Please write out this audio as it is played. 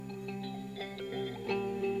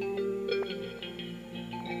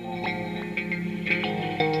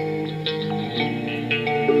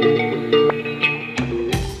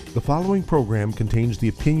following program contains the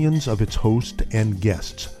opinions of its host and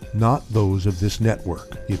guests, not those of this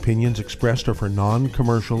network. The opinions expressed are for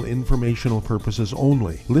non-commercial informational purposes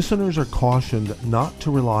only. Listeners are cautioned not to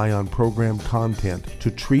rely on program content to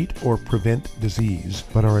treat or prevent disease,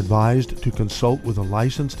 but are advised to consult with a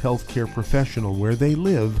licensed healthcare professional where they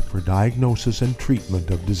live for diagnosis and treatment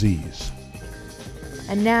of disease.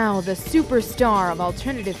 And now, the superstar of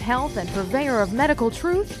alternative health and purveyor of medical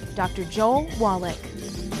truth, Dr. Joel Wallach.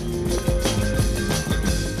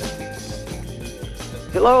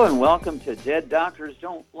 Hello and welcome to Dead Doctors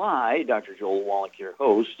Don't Lie. Dr. Joel Wallach, your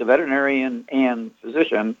host, a veterinarian and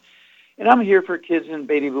physician. And I'm here for kids and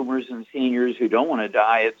baby boomers and seniors who don't want to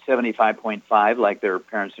die at 75.5 like their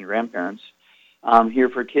parents and grandparents. I'm here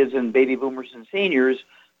for kids and baby boomers and seniors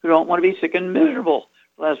who don't want to be sick and miserable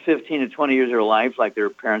the last 15 to 20 years of their life like their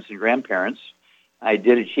parents and grandparents. I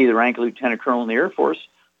did achieve the rank of lieutenant colonel in the Air Force.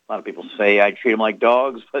 A lot of people say I treat them like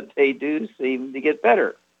dogs, but they do seem to get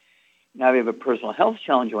better. Now, if you have a personal health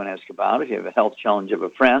challenge you want to ask about, if you have a health challenge of a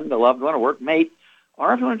friend, a loved one, a workmate,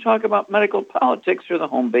 or if you want to talk about medical politics or the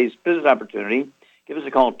home-based business opportunity, give us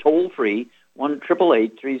a call toll-free,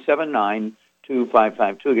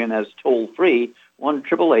 1-888-379-2552. Again, that's toll-free,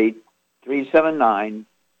 1-888-379-2552.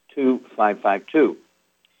 Well,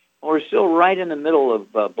 we're still right in the middle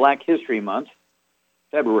of Black History Month,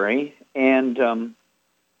 February, and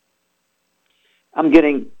I'm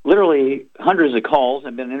getting literally hundreds of calls.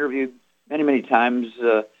 I've been interviewed many, many times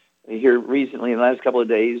here recently in the last couple of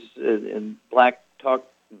days in Black Talk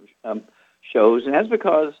shows, and that's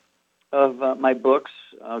because of my books,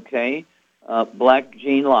 Black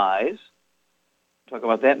Gene Lies. Talk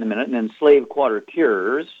about that in a minute, and then Slave Quarter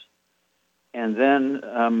Cures, and then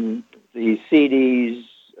the CDs,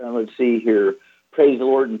 let's see here, Praise the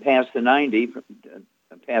Lord and Past the 90,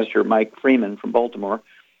 Pastor Mike Freeman from Baltimore,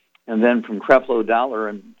 and then from Creflo Dollar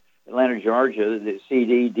in Atlanta, Georgia, the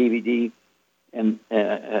CD, DVD, and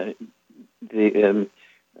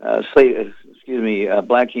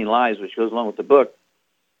Black Gene Lies, which goes along with the book.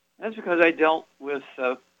 That's because I dealt with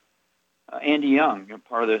Andy Young,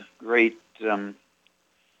 part of the great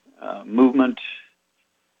movement,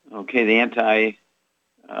 the anti-slave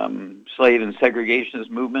and segregationist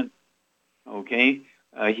movement. He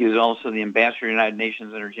was also the ambassador to the United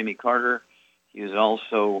Nations under Jimmy Carter. He was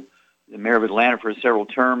also the mayor of Atlanta for several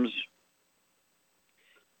terms.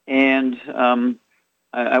 And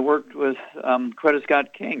I worked with Coretta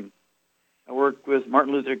Scott King. I worked with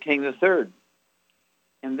Martin Luther King III.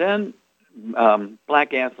 And then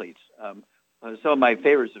black athletes. Some of my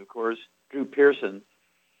favorites, of course, Drew Pearson,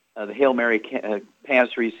 the Hail Mary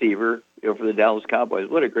pass receiver for the Dallas Cowboys.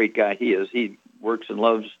 What a great guy he is. He works with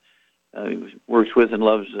and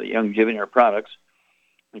loves Young Living, our products,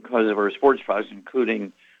 because of our sports products,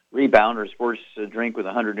 including Rebound, our sports drink with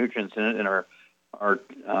 100 nutrients in it, and our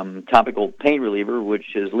topical pain reliever,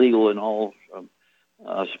 which is legal in all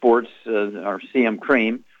sports, our CM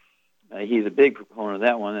Cream. He's a big proponent of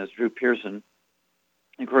that one. That's Drew Pearson.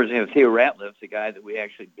 And of course, we have Theo Ratliff, the guy that we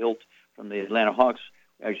actually built from the Atlanta Hawks.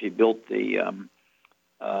 We actually built the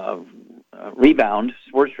Rebound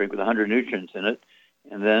sports drink with 100 nutrients in it.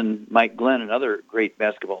 And then Mike Glenn, another great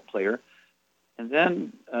basketball player. And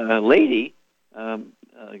then lady,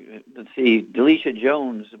 let's see, Delisha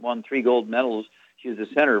Jones won 3 gold medals. She was the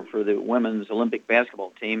center for the women's Olympic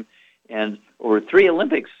basketball team. And over 3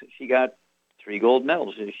 Olympics, she got 3 gold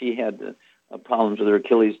medals. She had problems with her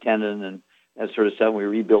Achilles tendon and that sort of stuff. We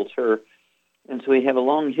rebuilt her. And so we have a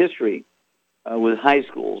long history with high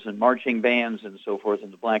schools and marching bands and so forth in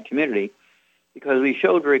the black community, because we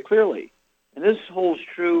showed very clearly, and this holds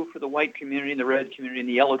true for the white community, the red community, and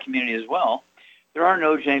the yellow community as well, there are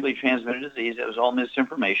no genetically transmitted disease. That was all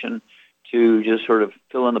misinformation to just sort of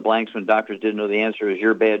fill in the blanks when doctors didn't know the answer. Is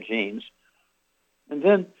your bad genes. And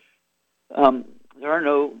then there are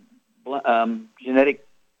no genetic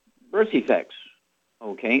birth defects.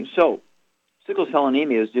 So sickle cell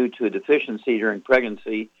anemia is due to a deficiency during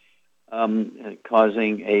pregnancy,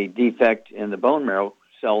 causing a defect in the bone marrow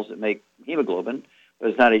cells that make hemoglobin, but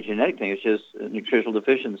it's not a genetic thing. It's just a nutritional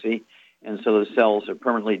deficiency, and so the cells are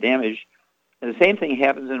permanently damaged. And the same thing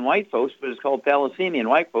happens in white folks, but it's called thalassemia in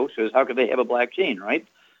white folks, because how could they have a black gene, right?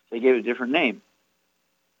 They gave it a different name.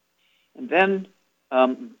 And then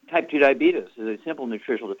type 2 diabetes is a simple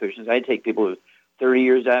nutritional deficiency. I take people with 30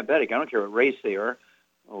 years diabetic. I don't care what race they are,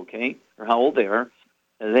 or how old they are.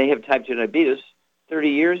 They have type 2 diabetes. 30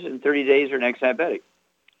 years and 30 days are next diabetic.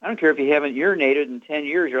 I don't care if you haven't urinated in 10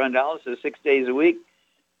 years. You're on dialysis 6 days a week,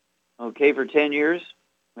 for 10 years,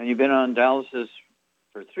 and you've been on dialysis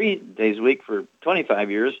for 3 days a week for 25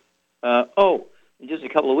 years. in just a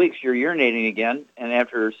couple of weeks, you're urinating again, and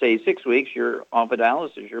after, say, 6 weeks, you're off of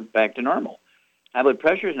dialysis. You're back to normal. High blood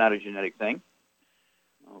pressure is not a genetic thing.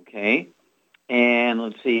 Okay. And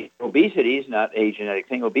let's see, obesity is not a genetic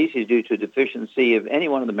thing. Obesity is due to a deficiency of any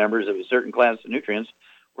one of the members of a certain class of nutrients.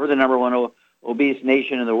 We're the number one obese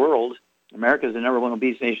nation in the world. America is the number one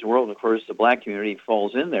obese nation in the world. And of course, the black community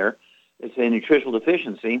falls in there. It's a nutritional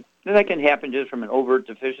deficiency. And that can happen just from an overt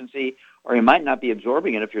deficiency, or you might not be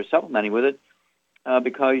absorbing it if you're supplementing with it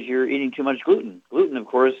because you're eating too much gluten. Gluten, of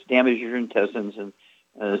course, damages your intestines and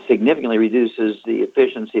significantly reduces the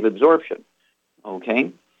efficiency of absorption.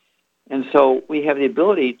 Okay? And so we have the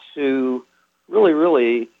ability to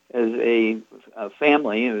really, as a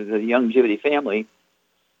family, as a Youngevity family,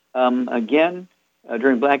 again,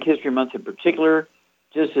 during Black History Month in particular,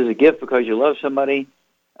 just as a gift because you love somebody,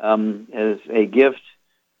 as a gift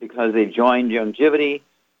because they've joined Youngevity,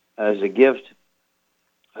 as a gift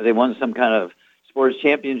they won some kind of sports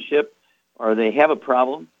championship, or they have a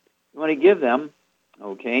problem, you want to give them,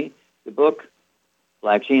 okay, the book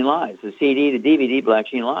Black Gene Lies, the CD, the DVD Black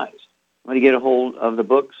Gene Lies. You want to get a hold of the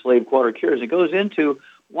book Slave Quarter Cures. It goes into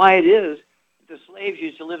why it is the slaves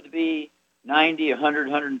used to live to be 90, 100,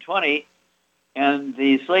 120, and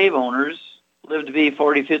the slave owners lived to be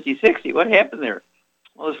 40, 50, 60. What happened there?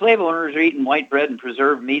 Well, the slave owners are eating white bread and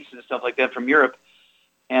preserved meats and stuff like that from Europe,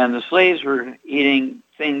 and the slaves were eating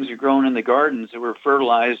things grown in the gardens that were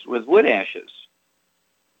fertilized with wood ashes.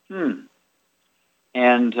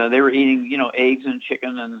 And they were eating, eggs and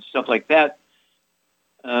chicken and stuff like that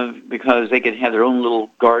because they could have their own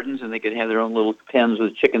little gardens and they could have their own little pens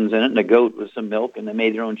with chickens in it and a goat with some milk, and they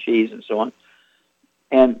made their own cheese and so on.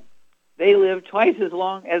 And they lived twice as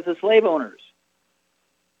long as the slave owners.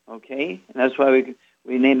 Okay? And that's why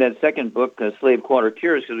we named that second book Slave Quarter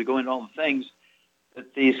Cures, because we go into all the things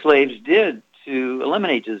that the slaves did to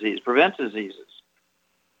eliminate disease, prevent diseases.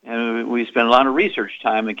 And we spent a lot of research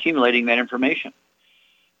time accumulating that information.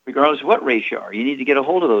 Regardless of what race you are, you need to get a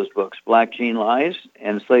hold of those books, Black Gene Lies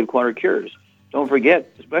and Slave Quarter Cures. Don't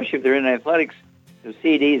forget, especially if they're in athletics, the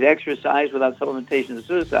CDs, Exercise Without Supplementation is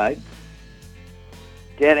Suicide,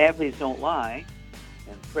 Dead Athletes Don't Lie,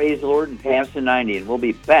 and Praise the Lord and Pass to 90. And we'll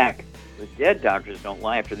be back with Dead Doctors Don't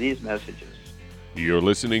Lie after these messages. You're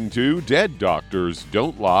listening to Dead Doctors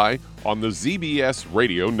Don't Lie on the ZBS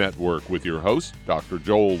Radio Network with your host, Dr.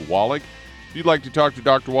 Joel Wallach. If you'd like to talk to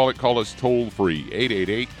Dr. Wallach, call us toll-free,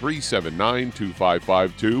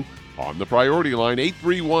 888-379-2552. On the priority line,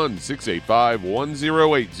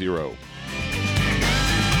 831-685-1080.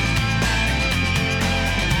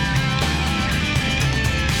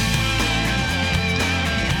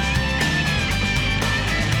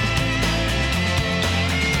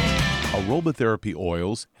 Aromatherapy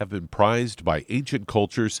oils have been prized by ancient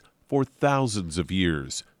cultures for thousands of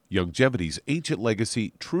years. Youngevity's ancient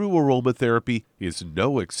legacy, True Aromatherapy, is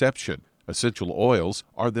no exception. Essential oils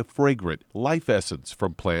are the fragrant life essence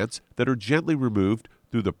from plants that are gently removed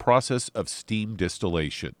through the process of steam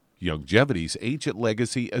distillation. Youngevity's ancient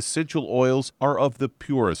legacy essential oils are of the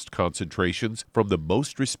purest concentrations from the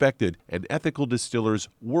most respected and ethical distillers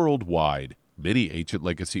worldwide. Many ancient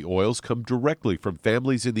legacy oils come directly from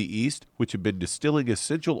families in the East which have been distilling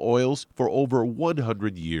essential oils for over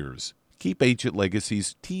 100 years. Keep Ancient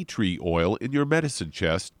Legacy's tea tree oil in your medicine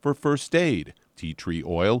chest for first aid. Tea tree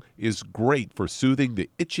oil is great for soothing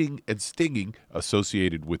the itching and stinging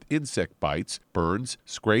associated with insect bites, burns,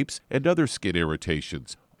 scrapes, and other skin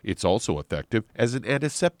irritations. It's also effective as an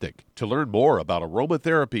antiseptic. To learn more about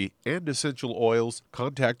aromatherapy and essential oils,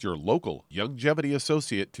 contact your local Youngevity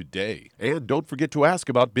associate today. And don't forget to ask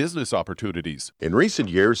about business opportunities. In recent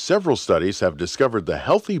years, several studies have discovered the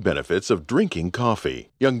healthy benefits of drinking coffee.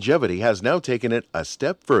 Youngevity has now taken it a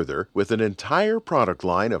step further with an entire product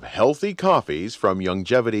line of healthy coffees from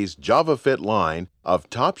Youngevity's JavaFit line of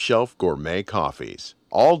top-shelf gourmet coffees.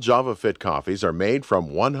 All JavaFit coffees are made from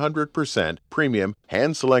 100% premium,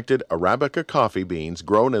 hand-selected Arabica coffee beans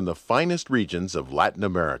grown in the finest regions of Latin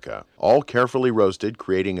America, all carefully roasted,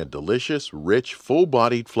 creating a delicious, rich,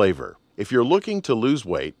 full-bodied flavor. If you're looking to lose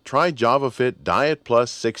weight, try JavaFit Diet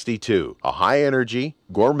Plus 62, a high-energy,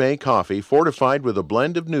 gourmet coffee fortified with a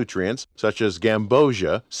blend of nutrients such as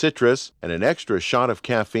gambosia, citrus, and an extra shot of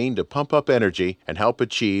caffeine to pump up energy and help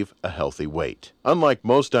achieve a healthy weight. Unlike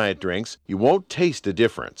most diet drinks, you won't taste a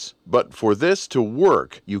difference. But for this to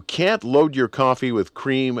work, you can't load your coffee with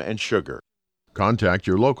cream and sugar. Contact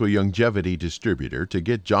your local Youngevity distributor to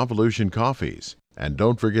get Javalution coffees. And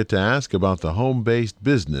don't forget to ask about the home-based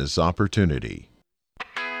business opportunity.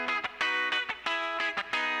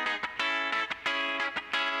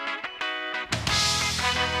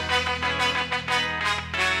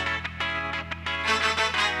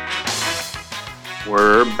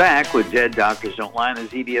 We're back with Dead Doctors Don't Lie on the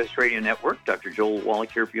ZBS Radio Network. Dr. Joel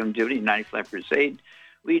Wallach here for Youngevity 95 Crusade.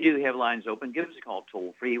 We do have lines open. Give us a call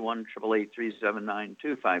toll-free,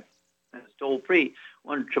 1-888-379-25. That's toll-free,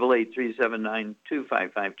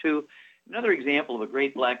 1-888-379-2552. Another example of a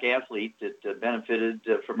great black athlete that benefited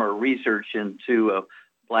from our research into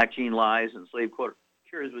black gene lies and slave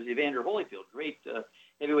cures was Evander Holyfield, great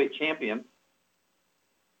heavyweight champion.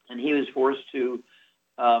 And he was forced to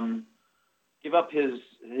give up his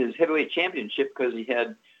heavyweight championship because he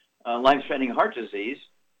had life-threatening heart disease.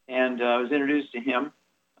 And I was introduced to him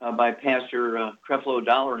by Pastor Creflo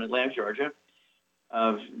Dollar in Atlanta, Georgia.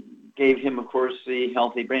 Gave him, of course, the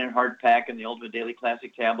Healthy Brain and Heart Pack and the Ultimate Daily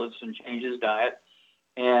Classic tablets and changed his diet.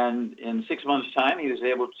 And in 6 months' time, he was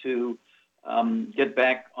able to get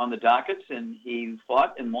back on the dockets, and he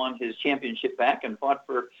fought and won his championship back and fought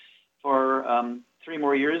for 3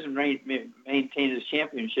 more years and maintained his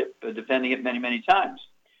championship, defending it many, many times.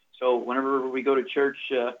 So whenever we go to church,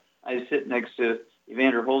 I sit next to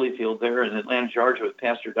Evander Holyfield there in Atlanta, Georgia with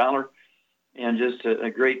Pastor Dollar, and just a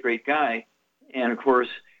great, great guy. And, of course,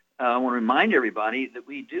 I want to remind everybody that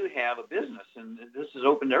we do have a business, and this is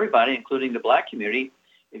open to everybody, including the black community.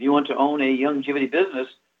 If you want to own a Youngevity business,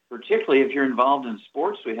 particularly if you're involved in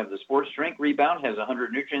sports, we have the Sports Drink Rebound, has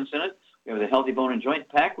 100 nutrients in it. We have the Healthy Bone and Joint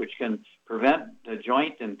Pack, which can prevent the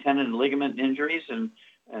joint and tendon and ligament injuries and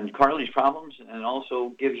cartilage problems, and also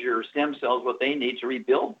gives your stem cells what they need to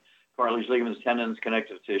rebuild cartilage, ligaments, tendons,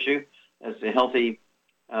 connective tissue. That's the Healthy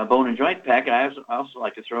Bone and Joint Pack. And I also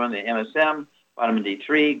like to throw in the MSM, vitamin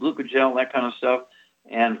D3, glucogel, that kind of stuff.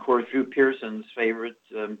 And, of course, Drew Pearson's favorite,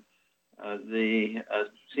 the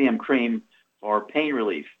CM cream for pain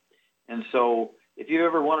relief. And so if you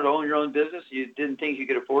ever wanted to own your own business, you didn't think you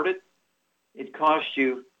could afford it, it costs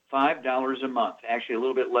you $5 a month, actually a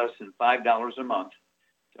little bit less than $5 a month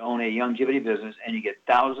to own a Youngevity business, and you get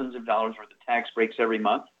thousands of dollars worth of tax breaks every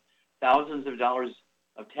month, thousands of dollars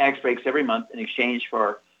of tax breaks every month in exchange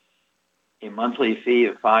for a monthly fee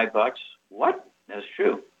of $5. What? That's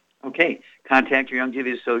true. Okay, contact your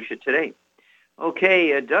Youngevity associate today.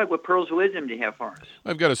 Okay, Doug, what pearls of wisdom do you have for us?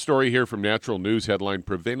 I've got a story here from Natural News headline,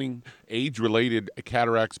 Preventing Age-Related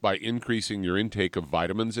Cataracts by Increasing Your Intake of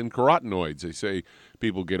Vitamins and Carotenoids. They say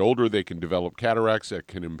people get older, they can develop cataracts that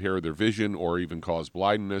can impair their vision or even cause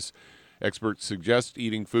blindness. Experts suggest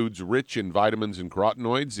eating foods rich in vitamins and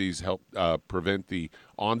carotenoids. These help prevent the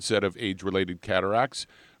onset of age-related cataracts.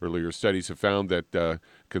 Earlier studies have found that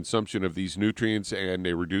consumption of these nutrients and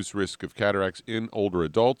a reduced risk of cataracts in older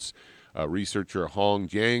adults. Researcher Hong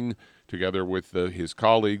Yang, together with his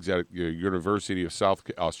colleagues at the University of South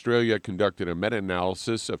Australia, conducted a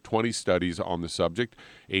meta-analysis of 20 studies on the subject.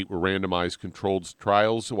 8 were randomized controlled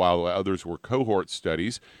trials, while others were cohort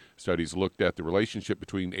studies. Studies looked at the relationship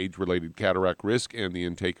between age-related cataract risk and the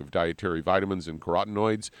intake of dietary vitamins and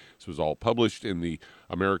carotenoids. This was all published in the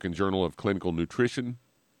American Journal of Clinical Nutrition.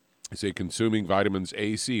 They say consuming vitamins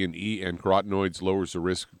A, C, and E and carotenoids lowers the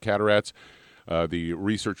risk of cataracts. The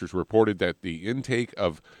researchers reported that the intake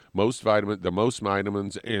of most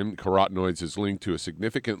vitamins and carotenoids is linked to a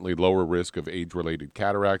significantly lower risk of age-related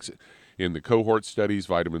cataracts. In the cohort studies,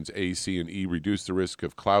 vitamins A, C, and E reduced the risk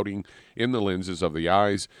of clouding in the lenses of the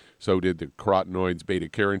eyes. So did the carotenoids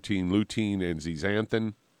beta-carotene, lutein, and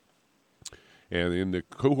zeaxanthin. And in the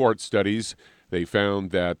cohort studies, they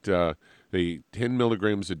found that the 10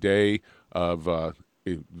 milligrams a day of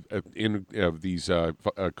these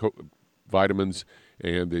vitamins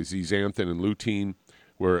and the zeaxanthin and lutein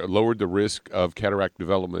lowered the risk of cataract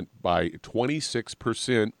development by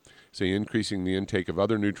 26%. So increasing the intake of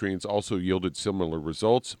other nutrients also yielded similar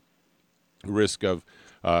results. Risk of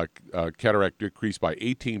cataract decreased by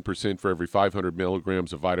 18% for every 500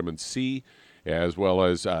 milligrams of vitamin C, as well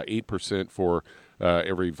as 8% for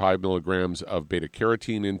every 5 milligrams of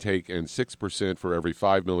beta-carotene intake, and 6% for every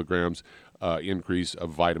 5 milligrams increase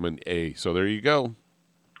of vitamin A. So there you go.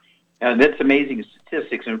 That's amazing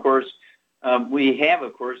statistics. And, of course, we have,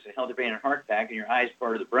 of course, the Healthy Brain and Heart Pack in your eyes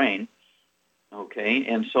part of the brain. Okay,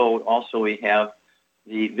 and so also we have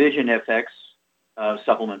the Vision FX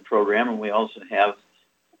supplement program, and we also have,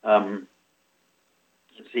 let's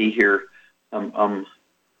see here, oh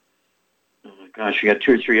my gosh, we got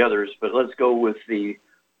 2 or 3 others, but let's go with the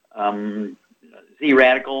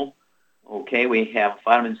Z-Radical. Okay, we have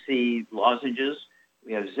vitamin C lozenges,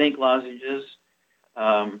 we have zinc lozenges,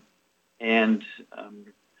 and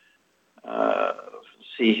let's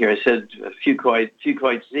see here, I said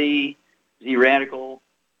Fucoid Z, Z-Radical,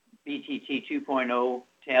 BTT 2.0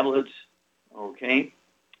 tablets, okay?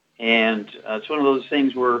 And it's one of those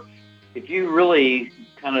things where if you really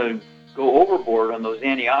kind of go overboard on those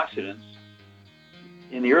antioxidants,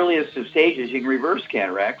 in the earliest of stages, you can reverse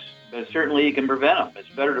cataracts, but certainly you can prevent them.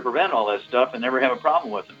 It's better to prevent all that stuff and never have a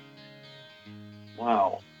problem with them.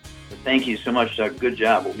 Wow. But thank you so much, Doug. Good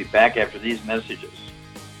job. We'll be back after these messages.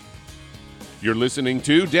 You're listening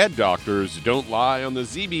to Dead Doctors Don't Lie on the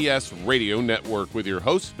ZBS Radio Network with your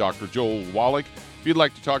host, Dr. Joel Wallach. If you'd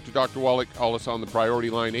like to talk to Dr. Wallach, call us on the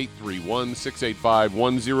priority line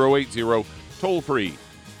 831-685-1080, toll free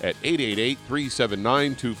at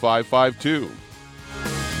 888-379-2552.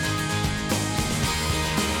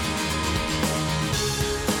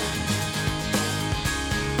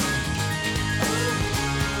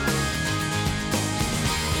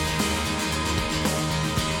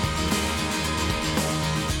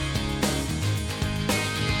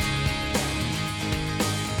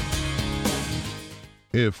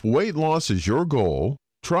 If weight loss is your goal,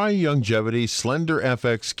 try Youngevity Slender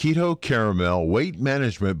FX Keto Caramel Weight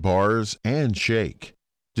Management Bars and Shake.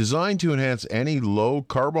 Designed to enhance any low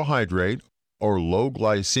carbohydrate or low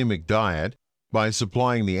glycemic diet by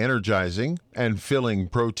supplying the energizing and filling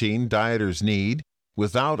protein dieters need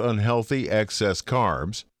without unhealthy excess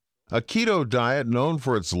carbs, a keto diet known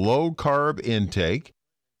for its low carb intake,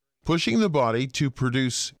 pushing the body to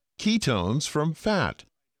produce ketones from fat.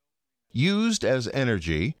 Used as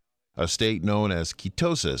energy, a state known as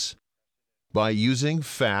ketosis, by using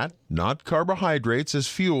fat, not carbohydrates, as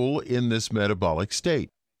fuel in this metabolic state.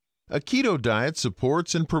 A keto diet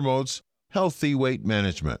supports and promotes healthy weight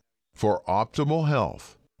management for optimal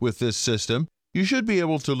health. With this system, you should be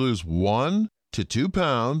able to lose 1 to 2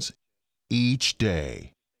 pounds each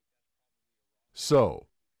day. So,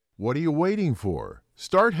 what are you waiting for?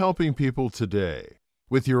 Start helping people today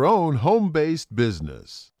with your own home-based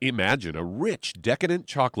business. Imagine a rich, decadent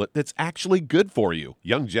chocolate that's actually good for you.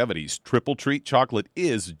 Youngevity's Triple Treat chocolate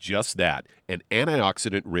is just that, an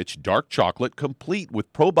antioxidant-rich dark chocolate complete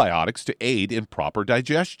with probiotics to aid in proper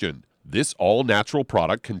digestion. This all-natural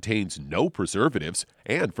product contains no preservatives,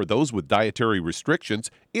 and for those with dietary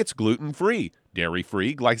restrictions, it's gluten-free,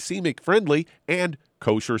 dairy-free, glycemic-friendly, and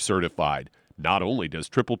kosher certified. Not only does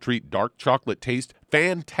Triple Treat dark chocolate taste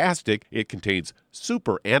fantastic, it contains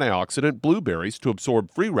super antioxidant blueberries to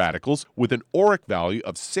absorb free radicals with an ORAC value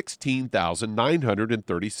of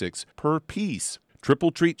 16,936 per piece.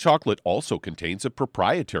 Triple Treat chocolate also contains a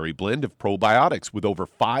proprietary blend of probiotics with over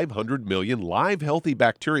 500 million live healthy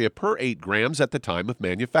bacteria per 8 grams at the time of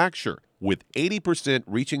manufacture, with 80%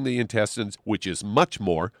 reaching the intestines, which is much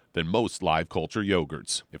more than most live culture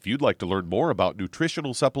yogurts. If you'd like to learn more about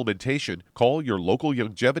nutritional supplementation, call your local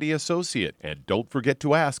Youngevity associate, and don't forget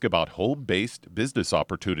to ask about home-based business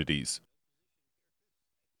opportunities.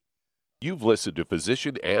 You've listened to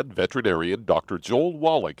physician and veterinarian Dr. Joel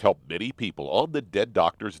Wallach help many people on the Dead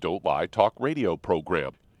Doctors Don't Lie talk radio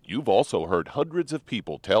program. You've also heard hundreds of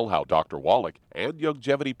people tell how Dr. Wallach and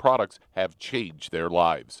Youngevity products have changed their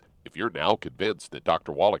lives. If you're now convinced that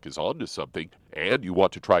Dr. Wallach is onto something and you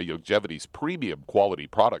want to try Youngevity's premium quality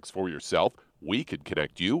products for yourself, we can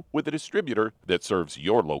connect you with a distributor that serves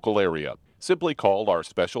your local area. Simply call our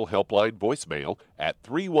special helpline voicemail at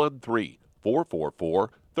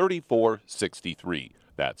 313-444-3463.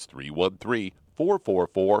 That's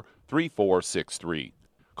 313-444-3463.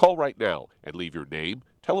 Call right now and leave your name,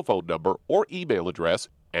 telephone number, or email address,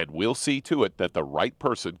 and we'll see to it that the right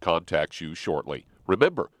person contacts you shortly.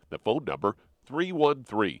 Remember, the phone number,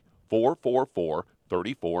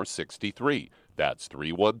 313-444-3463. That's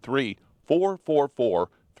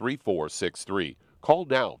 313-444-3463. Call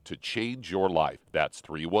now to change your life. That's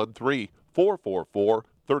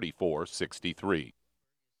 313-444-3463.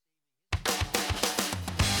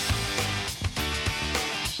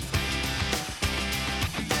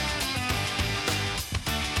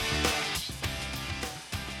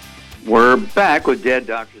 We're back with Dead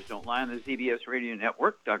Doctors Don't Lie on the ZBS Radio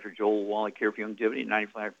Network. Dr. Joel Wallach here for Youngevity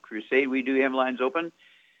 95 Crusade. We do have lines open.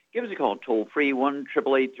 Give us a call, toll-free,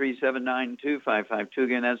 1-888-379-2552.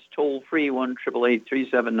 Again, that's toll-free,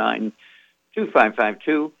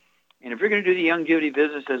 1-888-379-2552. And if you're going to do the Youngevity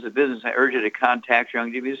business as a business, I urge you to contact your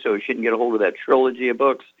Youngevity associate and get a hold of that trilogy of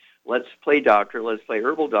books, Let's Play Doctor, Let's Play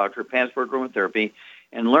Herbal Doctor, Passport Aromatherapy,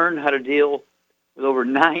 and learn how to deal with over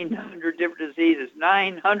 900 different diseases,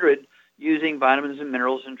 900, using vitamins and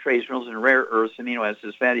minerals and trace minerals and rare earths, amino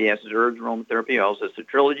acids, fatty acids, herbs, aromatherapy oils. That's the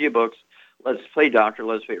trilogy of books. Let's Play Doctor,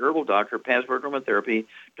 Let's Play Herbal Doctor, Passport Aromatherapy.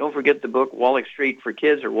 Don't forget the book Wallach Street for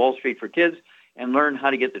Kids or Wall Street for Kids, and learn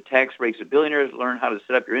how to get the tax breaks of billionaires, learn how to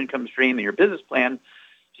set up your income stream and your business plan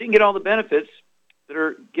so you can get all the benefits that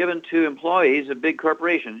are given to employees of big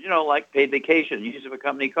corporations, like paid vacation, use of a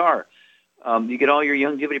company car. You get all your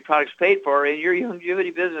Youngevity products paid for, and your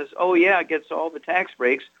Youngevity business, gets all the tax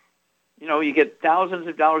breaks you get thousands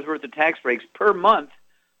of dollars worth of tax breaks per month.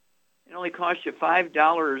 It only costs you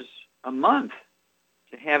 $5 a month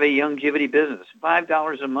to have a Youngevity business.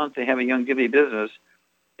 $5 a month to have a Youngevity business,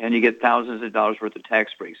 and you get thousands of dollars worth of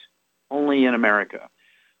tax breaks, only in America.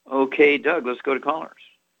 Okay, Doug, let's go to callers.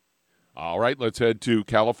 All right, let's head to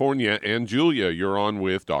California. And Julia, you're on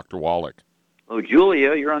with Dr. Wallach. Oh,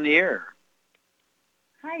 Julia, you're on the air.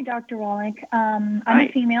 Hi, Dr. Wallach. I'm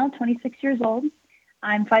a female, 26 years old.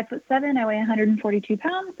 I'm 5'7". I weigh 142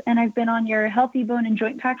 pounds, and I've been on your Healthy Bone and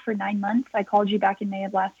Joint Pack for 9 months. I called you back in May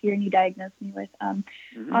of last year, and you diagnosed me with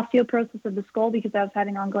osteoporosis of the skull because I was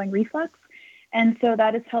having ongoing reflux. And so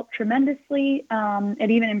that has helped tremendously.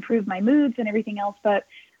 It even improved my moods and everything else. But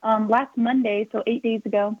last Monday, so 8 days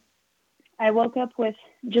ago, I woke up with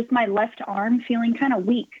just my left arm feeling kind of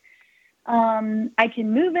weak. I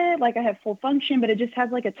can move it, like I have full function, but it just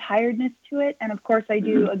has like a tiredness to it. And of course I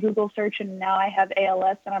do a Google search, and now I have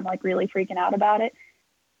ALS, and I'm like really freaking out about it.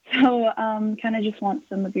 So kind of just want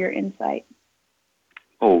some of your insight.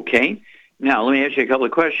 Okay. Now let me ask you a couple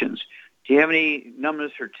of questions. Do you have any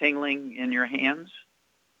numbness or tingling in your hands?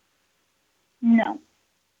 No.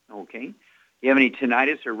 Okay. Do you have any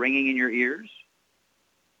tinnitus or ringing in your ears?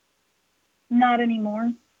 Not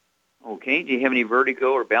anymore. Okay. Do you have any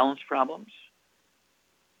vertigo or balance problems?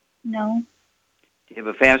 No. Do you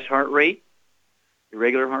have a fast heart rate?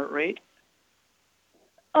 Irregular heart rate?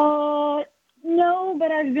 No,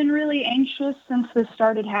 but I've been really anxious since this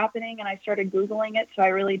started happening, and I started Googling it, so I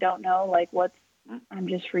really don't know, like, I'm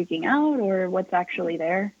just freaking out or what's actually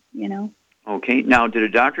there, Okay. Now, did a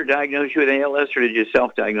doctor diagnose you with ALS, or did you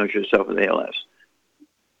self-diagnose yourself with ALS?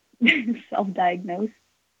 Self-diagnosed.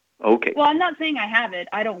 Okay. Well, I'm not saying I have it.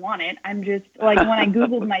 I don't want it. I'm just, like, when I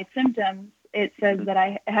Googled my symptoms, it says that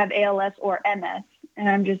I have ALS or MS, and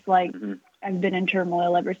I'm just like, I've been in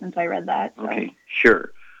turmoil ever since I read that. So. Okay,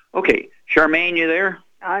 sure. Okay, Charmaine, you there?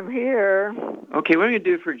 I'm here. Okay, what are we going to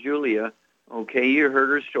do for Julia? Okay, you heard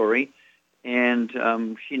her story, and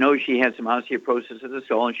she knows she had some osteoporosis of the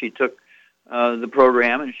skull, and she took the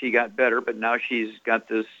program, and she got better, but now she's got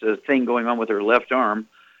this thing going on with her left arm.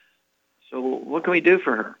 So what can we do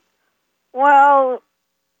for her? Well,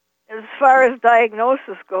 as far as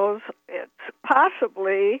diagnosis goes, it's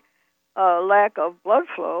possibly a lack of blood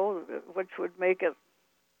flow, which would make it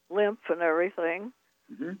limp and everything.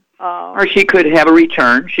 Or she could have a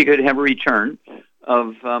return. She could have a return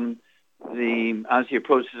of the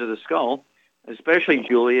osteoporosis of the skull, especially,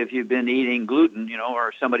 Julie, if you've been eating gluten,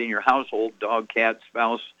 or somebody in your household, dog, cat,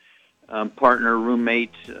 spouse, partner,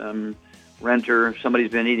 roommate, renter, if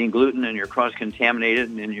somebody's been eating gluten and you're cross-contaminated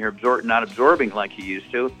and you're not absorbing like you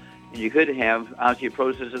used to, and you could have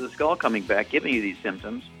osteoporosis of the skull coming back, giving you these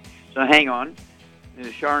symptoms. So hang on.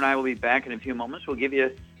 Shar and I will be back in a few moments. We'll give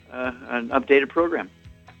you an updated program.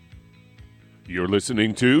 You're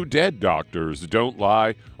listening to Dead Doctors Don't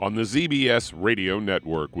Lie on the ZBS Radio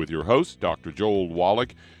Network with your host, Dr. Joel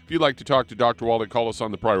Wallach. If you'd like to talk to Dr. Wallach, call us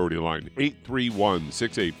on the priority line,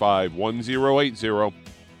 831-685-1080.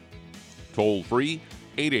 Toll free,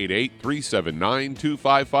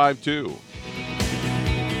 888-379-2552.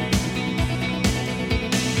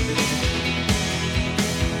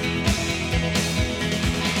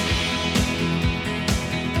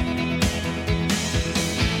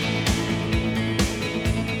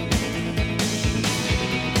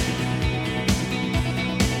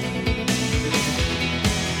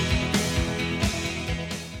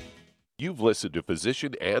 You've listened to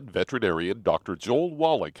physician and veterinarian Dr. Joel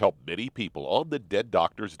Wallach help many people on the Dead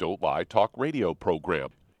Doctors Don't Lie talk radio program.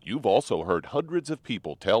 You've also heard hundreds of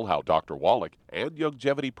people tell how Dr. Wallach and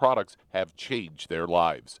Youngevity products have changed their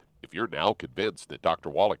lives. If you're now convinced that Dr.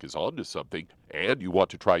 Wallach is onto something and you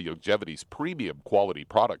want to try Youngevity's premium quality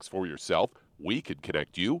products for yourself, we can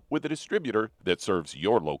connect you with a distributor that serves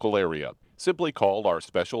your local area. Simply call our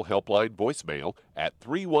special helpline voicemail at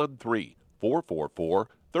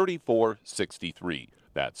 313-444-3463.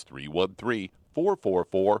 That's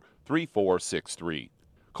 313-444-3463.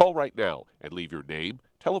 Call right now and leave your name,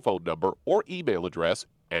 telephone number, or email address,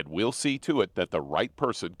 and we'll see to it that the right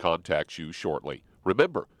person contacts you shortly.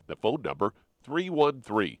 Remember, the phone number,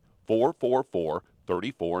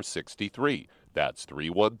 313-444-3463. That's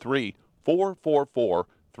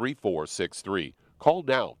 313-444-3463. Call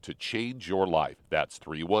now to change your life. That's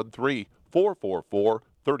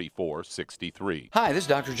 313-444-3463. Hi, this is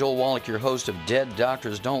Dr. Joel Wallach, your host of Dead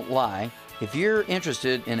Doctors Don't Lie. If you're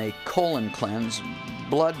interested in a colon cleanse,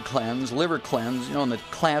 blood cleanse, liver cleanse, in the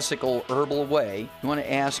classical herbal way, you want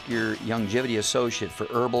to ask your Youngevity associate for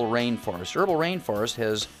Herbal Rainforest. Herbal Rainforest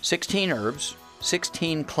has 16 herbs,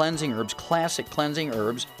 16 cleansing herbs, classic cleansing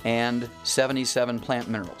herbs, and 77 plant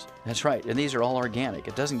minerals. That's right, and these are all organic.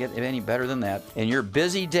 It doesn't get any better than that. In your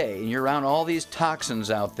busy day, and you're around all these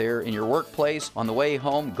toxins out there in your workplace, on the way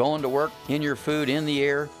home, going to work, in your food, in the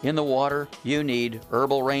air, in the water, you need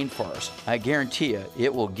Herbal Rainforest. I guarantee you,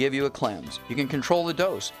 it will give you a cleanse. You can control the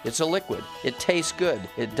dose. It's a liquid. It tastes good.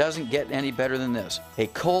 It doesn't get any better than this. A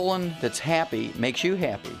colon that's happy makes you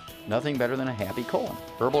happy. Nothing better than a happy colon.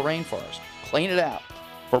 Herbal Rainforest. Clean it out.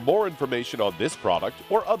 For more information on this product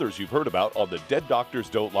or others you've heard about on the Dead Doctors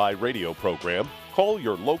Don't Lie radio program, call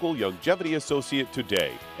your local Youngevity associate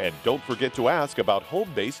today. And don't forget to ask about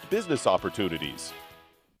home-based business opportunities.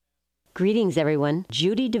 Greetings, everyone.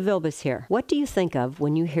 Judy DeVilbus here. What do you think of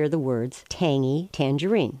when you hear the words tangy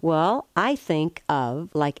tangerine? Well, I think of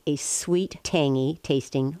like a sweet, tangy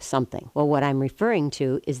tasting something. Well, what I'm referring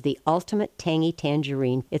to is the Ultimate Tangy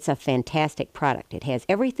Tangerine. It's a fantastic product. It has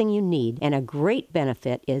everything you need, and a great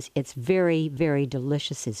benefit is it's very, very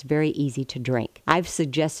delicious. It's very easy to drink. I've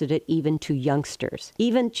suggested it even to youngsters.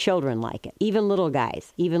 Even children like it. Even little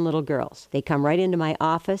guys. Even little girls. They come right into my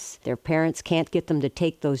office. Their parents can't get them to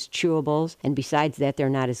take those chewables, and besides that, they're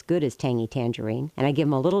not as good as Tangy Tangerine. And I give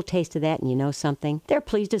them a little taste of that, and you know something? They're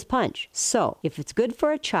pleased as punch. So, if it's good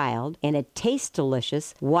for a child and it tastes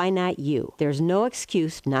delicious, why not you? There's no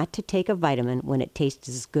excuse not to take a vitamin when it tastes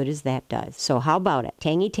as good as that does. So how about it?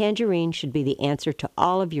 Tangy Tangerine should be the answer to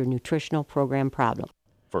all of your nutritional program problems.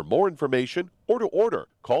 For more information or to order,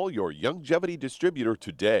 call your Youngevity distributor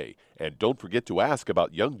today. And don't forget to ask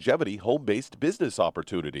about Youngevity home-based business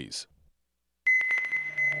opportunities.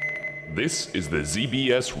 This is the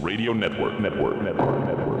ZBS Radio Network.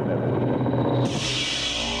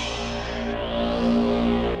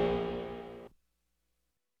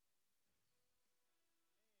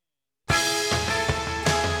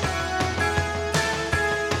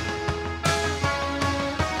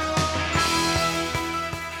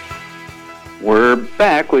 We're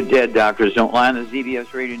back with Dead Doctors Don't Lie on the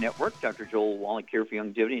ZBS Radio Network. Dr. Joel Wallach here for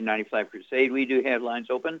Youngevity 95 Crusade. We do have lines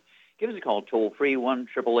open. Give us a call toll-free,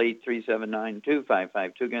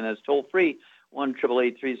 1-888-379-2552. Again, that's toll-free,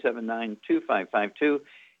 1-888-379-2552.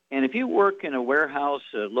 And if you work in a warehouse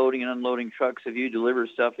loading and unloading trucks, if you deliver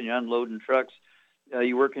stuff and you unload in trucks,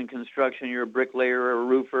 you work in construction, you're a bricklayer or a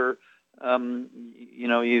roofer,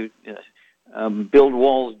 you build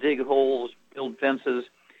walls, dig holes, build fences,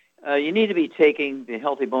 you need to be taking the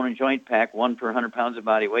Healthy Bone and Joint Pack, 1 per 100 pounds of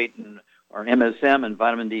body weight, or MSM and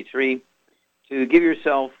vitamin D3, to give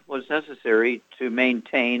yourself what's necessary to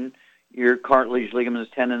maintain your cartilage, ligaments,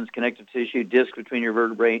 tendons, connective tissue, disc between your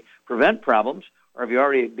vertebrae, prevent problems, or if you've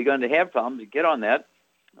already begun to have problems, get on that,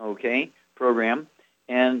 program,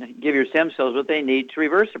 and give your stem cells what they need to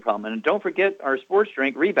reverse the problem. And don't forget, our sports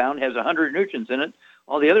drink, Rebound, has 100 nutrients in it.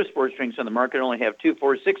 All the other sports drinks on the market only have 2,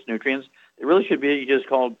 4, 6 nutrients. They really should be just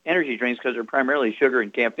called energy drinks because they're primarily sugar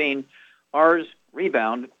and caffeine. Ours,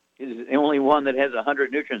 Rebound, is the only one that has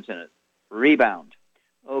 100 nutrients in it. Rebound.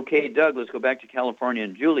 Okay, Doug, let's go back to California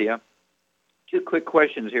and Julia. 2 quick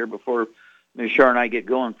questions here before Ms. Shar and I get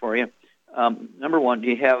going for you. Number 1, do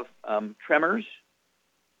you have tremors?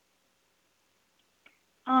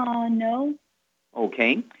 No.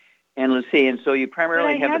 Okay. And let's see, and so you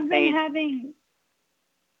primarily have the pain.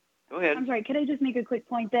 Go ahead. I'm sorry, could I just make a quick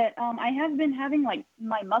point that I have been having, my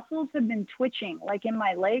muscles have been twitching, in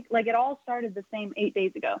my leg. It all started the same 8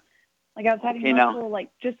 days ago. I was having muscle, muscle,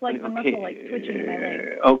 twitching in my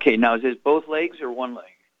leg. Okay, now is this both legs or one leg?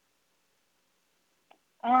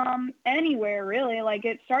 Anywhere, really.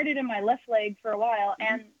 It started in my left leg for a while,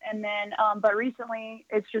 and then, but recently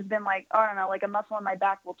it's just been a muscle in my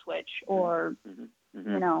back will twitch, or,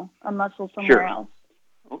 a muscle somewhere else.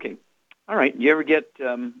 Okay. All right. You ever get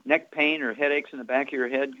neck pain or headaches in the back of your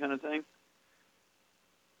head kind of thing?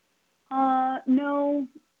 No,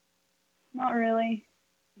 not really.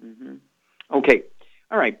 Mm-hmm. Okay.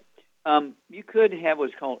 All right. You could have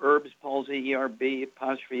what's called Erb's palsy,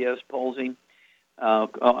 ERB''S palsy,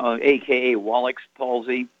 a.k.a. Wallach's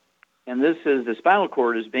palsy. And this is the spinal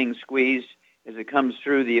cord is being squeezed as it comes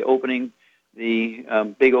through the opening, the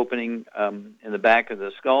big opening in the back of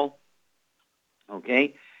the skull.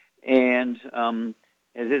 Okay. And as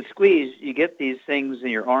it's squeezed, you get these things in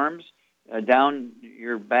your arms, down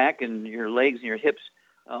your back and your legs and your hips,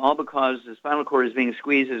 all because the spinal cord is being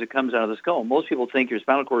squeezed as it comes out of the skull. Most people think your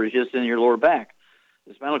spinal cord is just in your lower back.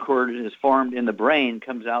 The spinal cord is formed in the brain,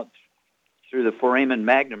 comes out through the foramen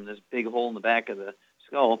magnum, this big hole in the back of the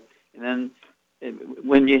skull. And then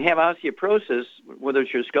when you have osteoporosis, whether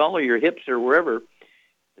it's your skull or your hips or wherever,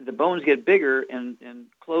 the bones get bigger and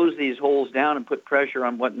close these holes down and put pressure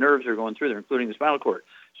on what nerves are going through there, including the spinal cord.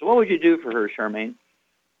 So what would you do for her, Charmaine?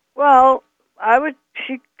 Well,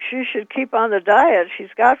 she should keep on the diet she's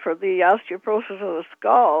got for the osteoporosis of the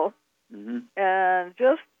skull, and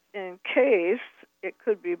just in case it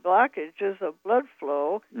could be blockages of blood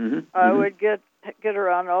flow, I would get her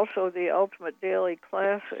on also the Ultimate Daily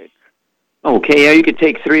Classic. Okay, yeah, you could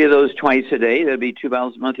take 3 of those twice a day. That'd be 2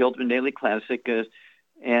 bottles a month, the Ultimate Daily Classic,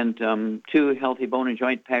 and 2 healthy bone and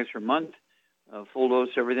joint packs per month, full dose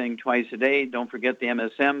everything twice a day. Don't forget the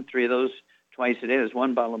MSM, 3 of those twice a day. That's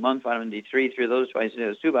 1 bottle a month. Vitamin D3, 3 of those twice a day.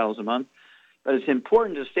 That's 2 bottles a month. But it's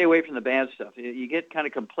important to stay away from the bad stuff. You get kind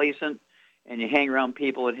of complacent, and you hang around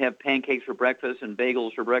people that have pancakes for breakfast and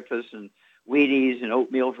bagels for breakfast and Wheaties and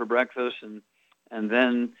oatmeal for breakfast, and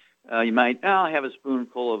then you might have a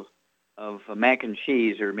spoonful of mac and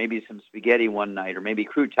cheese, or maybe some spaghetti one night, or maybe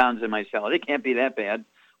croutons in my salad. It can't be that bad.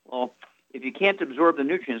 Well, if you can't absorb the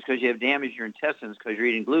nutrients because you have damaged your intestines because you're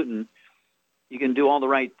eating gluten, you can do all the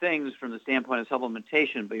right things from the standpoint of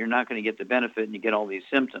supplementation, but you're not going to get the benefit, and you get all these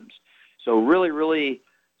symptoms. So really, really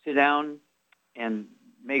sit down and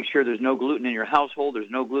make sure there's no gluten in your household,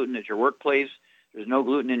 there's no gluten at your workplace, there's no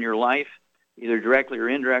gluten in your life, either directly or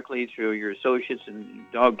indirectly through your associates and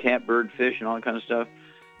dog, cat, bird, fish, and all that kind of stuff.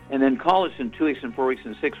 And then call us in 2 weeks and 4 weeks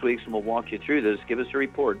and 6 weeks, and we'll walk you through this. Give us a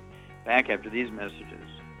report back after these messages.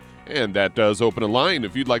 And that does open a line.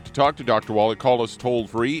 If you'd like to talk to Dr. Wallach, call us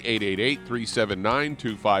toll-free,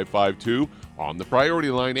 888-379-2552. On the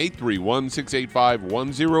priority line,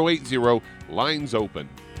 831-685-1080. Lines open.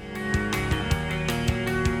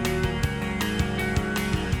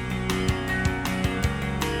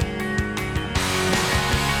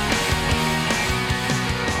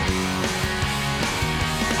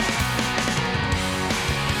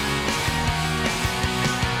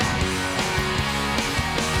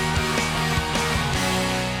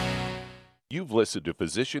 You've listened to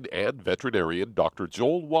physician and veterinarian Dr.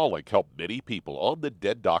 Joel Wallach help many people on the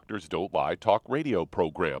Dead Doctors Don't Lie talk radio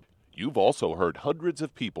program. You've also heard hundreds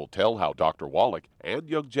of people tell how Dr. Wallach and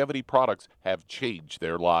Youngevity products have changed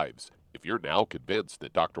their lives. If you're now convinced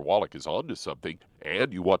that Dr. Wallach is onto something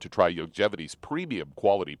and you want to try Youngevity's premium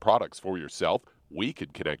quality products for yourself, we can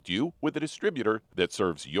connect you with a distributor that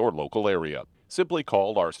serves your local area. Simply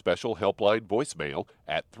call our special helpline voicemail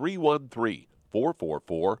at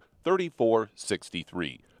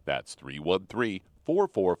 313-444-3463. That's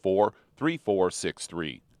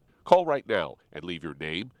 313-444-3463. Call right now and leave your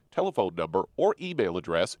name, telephone number, or email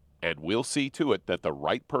address, and we'll see to it that the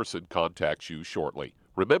right person contacts you shortly.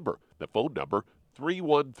 Remember, the phone number,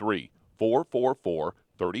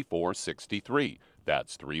 313-444-3463.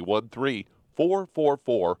 That's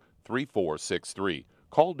 313-444-3463.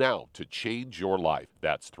 Call now to change your life.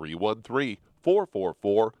 That's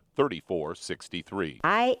 313-444-3463.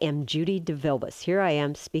 I am Judy DeVilbus. Here I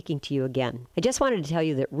am speaking to you again. I just wanted to tell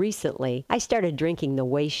you that recently I started drinking the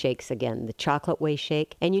Whey Shakes again, the chocolate Whey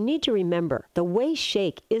Shake. And you need to remember, the Whey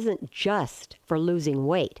Shake isn't just for losing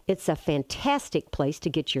weight. It's a fantastic place to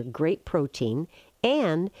get your great protein.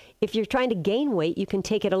 And if you're trying to gain weight, you can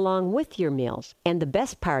take it along with your meals. And the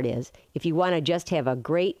best part is, if you want to just have a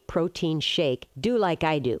great protein shake, do like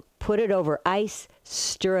I do. Put it over ice,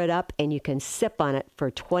 stir it up, and you can sip on it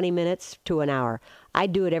for 20 minutes to an hour. I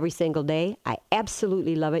do it every single day. I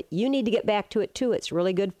absolutely love it. You need to get back to it too. It's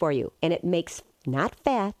really good for you. And it makes not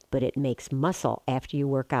fat, but it makes muscle after you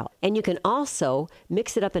work out. And you can also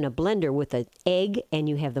mix it up in a blender with an egg, and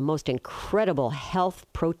you have the most incredible health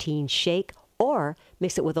protein shake. Or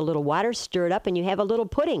mix it with a little water, stir it up, and you have a little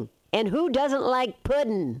pudding. And who doesn't like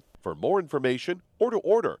pudding? For more information or to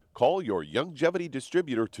order, call your Youngevity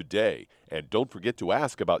distributor today. And don't forget to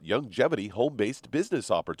ask about Youngevity home-based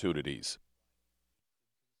business opportunities.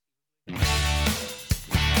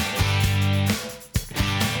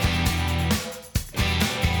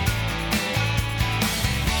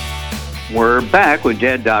 We're back with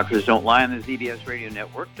Dead Doctors Don't Lie on the ZBS Radio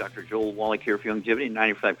Network. Dr. Joel Wallach here for Youngevity,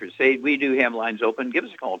 95 Crusade. We do have lines open. Give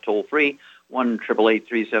us a call toll-free,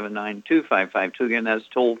 1-888-379-2552. Again, that's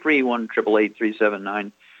toll-free,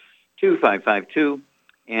 1-888-379-2552.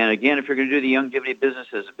 And again, if you're going to do the Youngevity business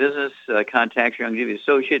as a business, contact your Youngevity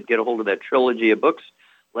associate, get a hold of that trilogy of books.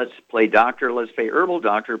 Let's Play Doctor, Let's Play Herbal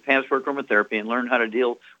Doctor, Password Aromatherapy, and learn how to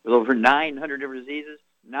deal with over 900 different diseases,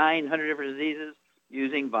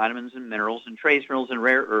 using vitamins and minerals and trace minerals and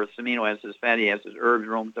rare earths, amino acids, fatty acids, herbs,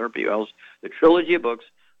 aromatherapy oils. The trilogy of books,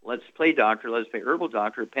 Let's Play Doctor, Let's Play Herbal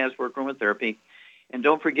Doctor, Password Aromatherapy. And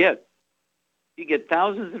don't forget, you get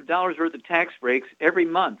thousands of dollars worth of tax breaks every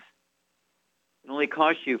month It only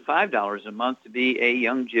costs you $5 a month to be a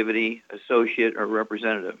Youngevity associate or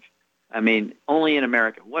representative. I mean, only in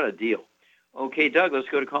America. What a deal. Okay, Doug, let's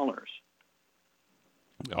go to callers.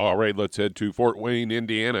 All right, let's head to Fort Wayne,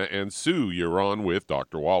 Indiana. And Sue, you're on with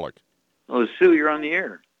Dr. Wallach. Oh, Sue, you're on the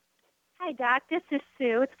air. Hi, Doc. This is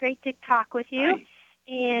Sue. It's great to talk with you. Hi.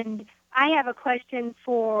 And I have a question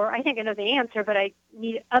I think I know the answer, but I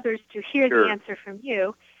need others to hear Sure. the answer from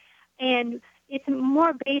you. And it's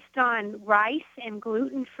more based on rice and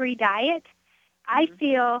gluten-free diet. I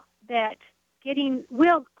feel that getting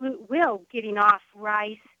off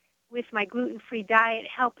rice with my gluten-free diet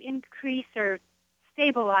help increase or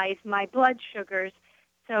stabilize my blood sugars.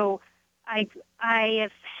 So I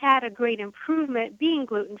have had a great improvement being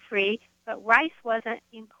gluten-free, but rice wasn't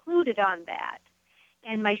included on that.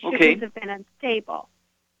 And my sugars have been unstable.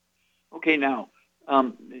 Okay, now,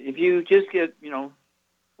 if you just get,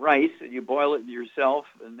 rice and you boil it yourself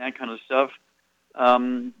and that kind of stuff,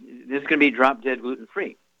 this is going to be drop-dead gluten-free.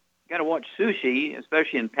 You got to watch sushi,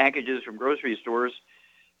 especially in packages from grocery stores.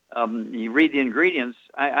 You read the ingredients.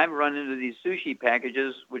 I've run into these sushi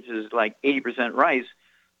packages, which is like 80% rice,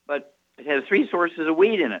 but it has 3 sources of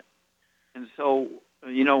wheat in it. And so,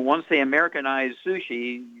 once they Americanize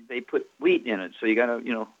sushi, they put wheat in it. So you got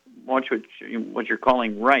to, watch what you're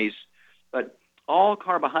calling rice. But all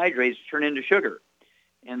carbohydrates turn into sugar.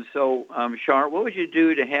 And so, Shar, what would you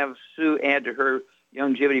do to have Sue add to her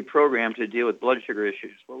Youngevity program to deal with blood sugar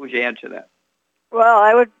issues? What would you add to that? Well,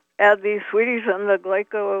 I would add these sweeties and the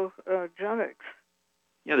glycogenics.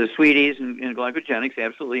 Yeah, the sweeties and glycogenics,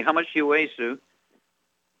 absolutely. How much do you weigh, Sue?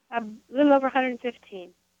 A little over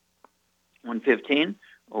 115. 115?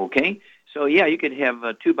 Okay. So, yeah, you could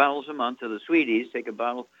have 2 bottles a month of the sweeties. Take a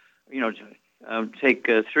bottle, take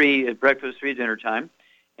 3 at breakfast, 3 at dinner time.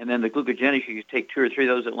 And then the glucogenics, you could take 2 or 3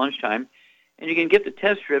 of those at lunchtime. And you can get the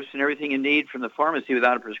test strips and everything you need from the pharmacy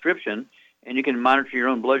without a prescription. And you can monitor your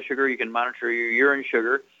own blood sugar. You can monitor your urine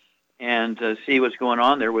sugar and see what's going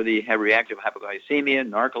on there, whether you have reactive hypoglycemia,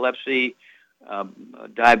 narcolepsy,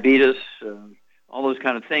 diabetes, all those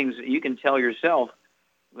kind of things. You can tell yourself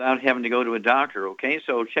without having to go to a doctor, okay?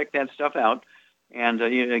 So check that stuff out. And,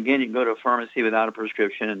 again, you can go to a pharmacy without a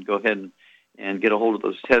prescription and go ahead and get a hold of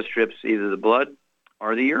those test strips, either the blood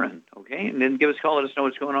or the urine, okay? And then give us a call. Let us know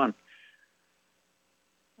what's going on.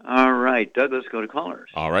 All right, Doug, let's go to callers.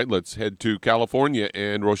 All right, let's head to California.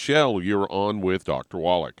 And Rochelle, you're on with Dr.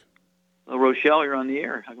 Wallach. Well, Rochelle, you're on the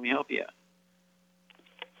air. How can we help you?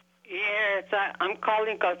 Yes, I'm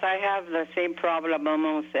calling because I have the same problem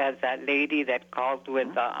almost as that lady that called with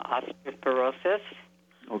osteoporosis.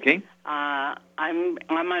 Okay. I'm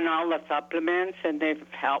on all the supplements, and they've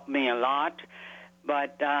helped me a lot.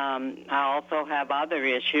 But I also have other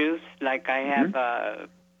issues, like I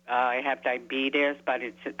have diabetes, but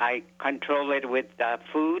I control it with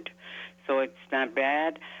food, so it's not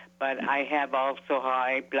bad. But I have also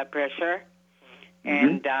high blood pressure,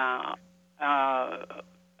 and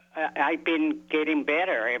I've been getting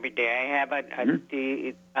better every day. I have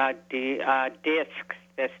a disc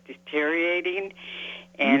that's deteriorating,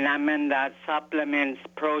 and I'm in the supplements,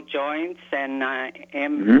 Pro Joints and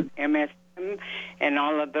MSM, and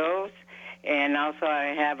all of those. And also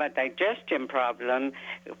I have a digestion problem,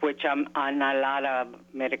 which I'm on a lot of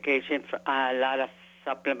medication, a lot of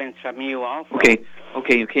supplements from you also.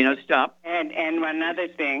 Okay, now stop. And another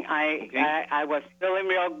thing, I was feeling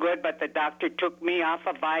real good, but the doctor took me off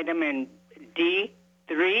of vitamin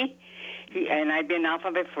D3, and I've been off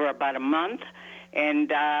of it for about a month.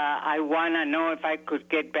 And I want to know if I could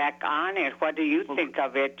get back on it. What do you think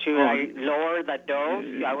of it? Should I lower the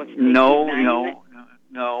dose? I was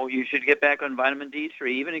No, you should get back on vitamin D3,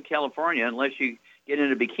 even in California, unless you get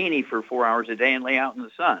in a bikini for 4 hours a day and lay out in the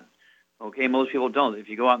sun. Okay, most people don't. If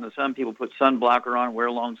you go out in the sun, people put sun blocker on,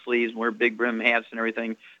 wear long sleeves, and wear big brim hats and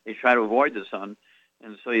everything. They try to avoid the sun.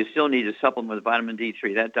 And so you still need to supplement with vitamin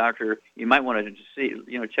D3. That doctor, you might want to see,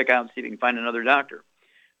 check out and see if you can find another doctor.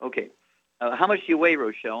 Okay. How much do you weigh,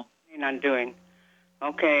 Rochelle? I'm doing.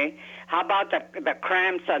 Okay. How about the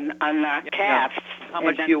cramps on the calves? How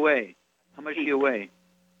much do you weigh? How much do you weigh?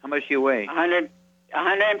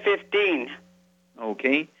 115.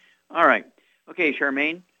 Okay. All right. Okay,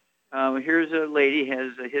 Charmaine. Here's a lady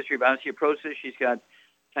has a history of osteoporosis. She's got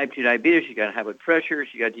type 2 diabetes. She's got high blood pressure.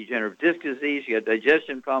 She's got degenerative disc disease. She's got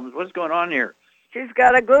digestion problems. What's going on here? She's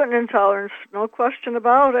got a gluten intolerance, no question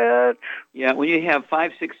about it. Yeah, when you have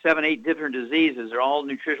 5, 6, 7, 8 different diseases, they're all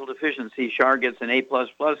nutritional deficiencies. Char gets an A++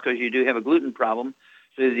 because you do have a gluten problem.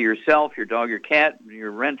 So either yourself, your dog, your cat,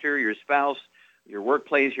 your renter, your spouse, your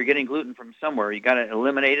workplace, you're getting gluten from somewhere. You got to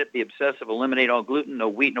eliminate it. Be obsessive. Eliminate all gluten. No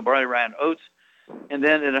wheat, no barley, rye, and oats. And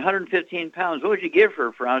then at 115 pounds, what would you give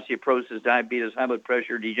her for osteoporosis, diabetes, high blood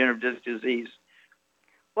pressure, degenerative disc disease?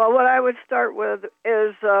 Well, what I would start with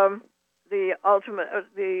is the ultimate,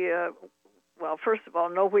 well, first of all,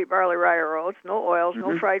 no wheat, barley, rye, or oats, no oils,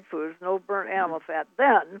 no fried foods, no burnt animal fat.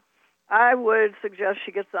 Then I would suggest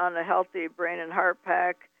she gets on a healthy brain and heart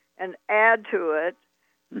pack and add to it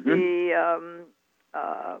the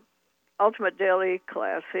Ultimate Daily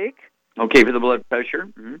Classic. Okay, for the blood pressure.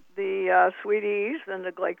 The Sweeties and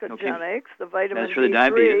the glycogenics, the vitamin That's for the D3.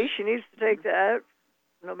 diabetes. She needs to take that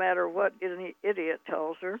no matter what any idiot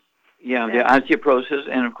tells her. Yeah, the osteoporosis.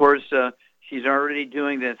 And, of course, she's already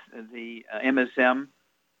doing the MSM,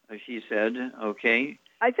 she said, okay.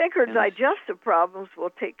 I think her digestive problems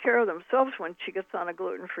will take care of themselves when she gets on a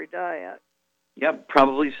gluten-free diet. Yep,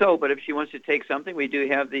 probably so. But if she wants to take something, we do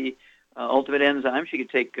have the Ultimate Enzyme. She could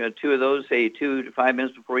take 2 of those, say 2 to 5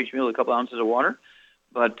 minutes before each meal, a couple ounces of water.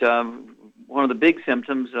 But one of the big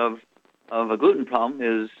symptoms of a gluten problem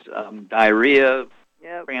is diarrhea,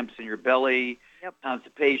 cramps in your belly,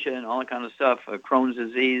 constipation, all that kind of stuff, Crohn's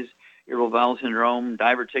disease, irritable bowel syndrome,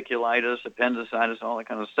 diverticulitis, appendicitis, all that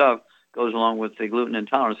kind of stuff goes along with the gluten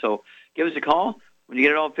intolerance. So give us a call when you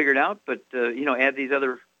get it all figured out, but, add these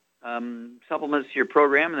other supplements to your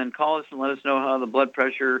program, and then call us and let us know how the blood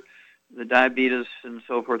pressure, the diabetes, and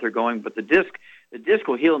so forth are going. But the disc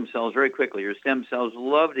will heal themselves very quickly. Your stem cells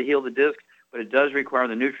love to heal the disc, but it does require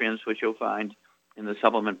the nutrients, which you'll find in the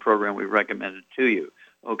supplement program we've recommended to you.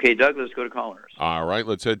 Okay, Doug, let's go to callers. All right,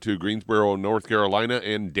 let's head to Greensboro, North Carolina.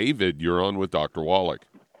 And David, you're on with Dr. Wallach.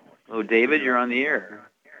 Hello, David, you're on the air.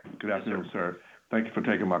 Good afternoon, sir. Thank you for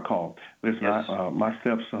taking my call. Listen, my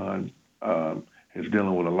stepson is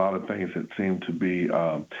dealing with a lot of things that seem to be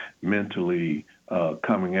mentally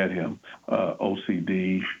coming at him.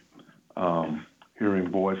 OCD,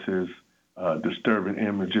 hearing voices, disturbing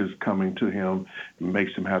images coming to him. It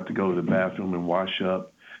makes him have to go to the bathroom and wash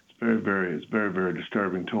up. It's very, very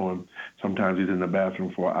disturbing to him. Sometimes he's in the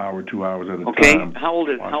bathroom for an hour, 2 hours at a time. Okay, how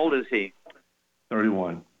old is he?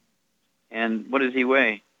 31. And what does he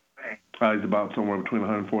weigh? He's about somewhere between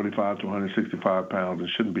 145 to 165 pounds. It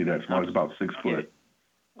shouldn't be that small. He's about 6 foot.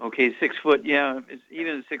 Okay, 6 foot, yeah.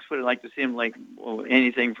 Even at 6 foot, I'd like to see him like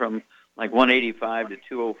anything from like 185 to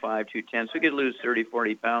 205, 210. So he could lose 30,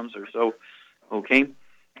 40 pounds or so. Okay.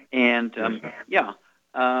 And,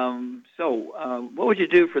 what would you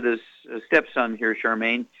do for this stepson here,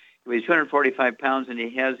 Charmaine? He weighs 245 pounds, and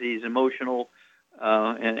he has these emotional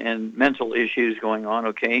and mental issues going on,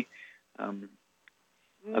 okay?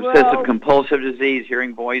 Obsessive compulsive disease,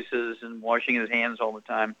 hearing voices, and washing his hands all the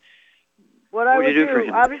time. What I would do for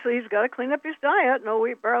him? Obviously, he's got to clean up his diet. No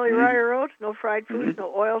wheat, barley, rye, or oats. No fried foods.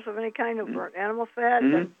 No oils of any kind. No burnt animal fat.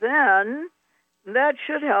 And then that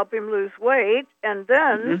should help him lose weight. And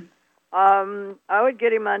then I would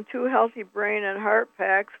get him on 2 healthy brain and heart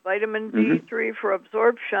packs, vitamin D3 for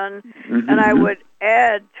absorption, and I would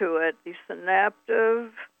add to it the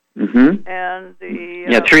Synaptive and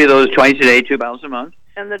the... 3 of those twice a day, 2 bottles a month.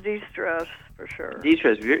 And the de-stress, for sure.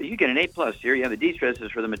 De-stress. You get an A+ here. Yeah, the de-stress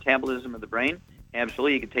is for the metabolism of the brain.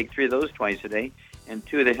 Absolutely. You can take 3 of those twice a day. And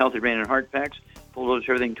 2 of the healthy brain and heart packs. Full dose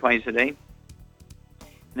everything twice a day. And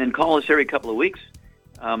then call us every couple of weeks.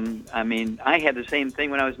 I had the same thing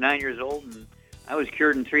when I was 9 years old, and I was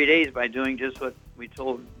cured in 3 days by doing just what we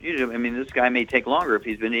told you to. This guy may take longer if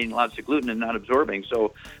he's been eating lots of gluten and not absorbing.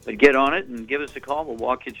 So, but get on it and give us a call. We'll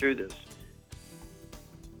walk you through this.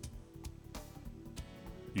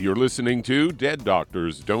 You're listening to Dead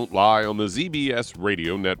Doctors Don't Lie on the ZBS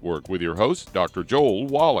Radio Network with your host, Dr. Joel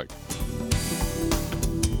Wallach.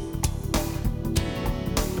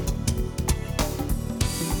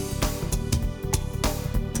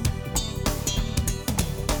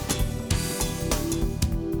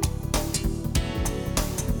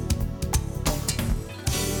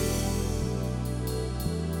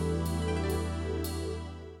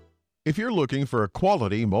 If you're looking for a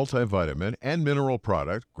quality multivitamin and mineral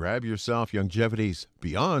product, grab yourself Youngevity's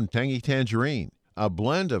Beyond Tangy Tangerine, a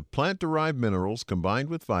blend of plant-derived minerals combined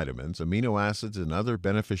with vitamins, amino acids, and other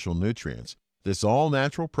beneficial nutrients. This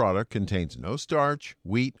all-natural product contains no starch,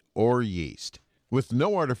 wheat, or yeast, with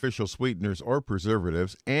no artificial sweeteners or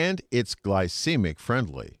preservatives, and it's glycemic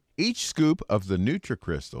friendly. Each scoop of the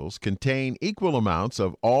NutriCrystals contain equal amounts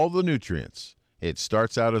of all the nutrients. It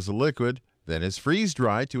starts out as a liquid, then is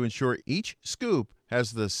freeze-dried to ensure each scoop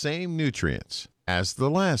has the same nutrients as the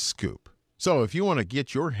last scoop. So if you want to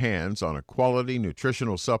get your hands on a quality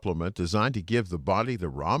nutritional supplement designed to give the body the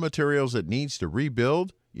raw materials it needs to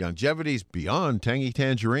rebuild, Youngevity's Beyond Tangy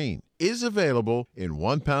Tangerine is available in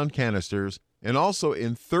 1-pound canisters and also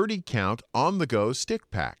in 30-count on-the-go stick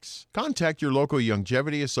packs. Contact your local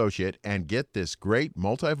Youngevity associate and get this great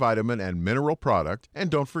multivitamin and mineral product, and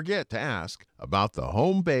don't forget to ask about the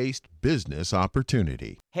home-based business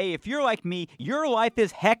opportunity. Hey, if you're like me, your life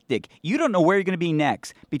is hectic. You don't know where you're going to be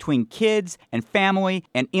next. Between kids and family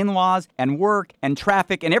and in-laws and work and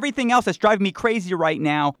traffic and everything else that's driving me crazy right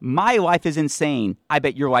now, my life is insane. I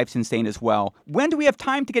bet your life's insane as well. When do we have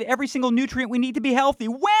time to get every single nutrient we need to be healthy?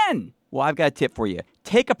 When? Well, I've got a tip for you.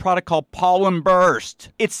 Take a product called Pollen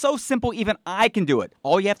Burst. It's so simple, even I can do it.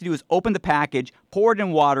 All you have to do is open the package, pour it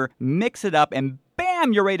in water, mix it up, and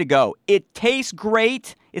bam, you're ready to go. It tastes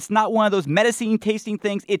great. It's not one of those medicine-tasting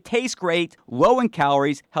things. It tastes great, low in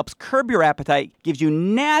calories, helps curb your appetite, gives you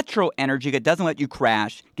natural energy that doesn't let you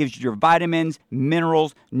crash, gives you your vitamins,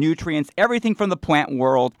 minerals, nutrients, everything from the plant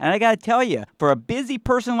world. And I got to tell you, for a busy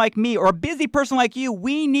person like me or a busy person like you,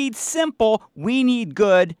 we need simple, we need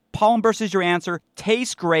good. Pollen Burst is your answer.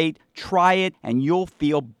 Tastes great. Try it, and you'll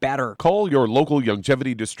feel better. Call your local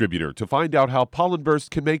Youngevity distributor to find out how Pollen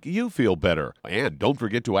Burst can make you feel better. And don't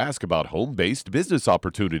forget to ask about home-based business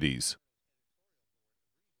opportunities.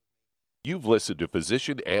 You've listened to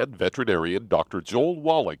physician and veterinarian Dr. Joel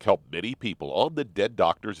Wallach help many people on the Dead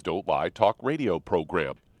Doctors Don't Lie talk radio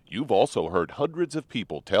program. You've also heard hundreds of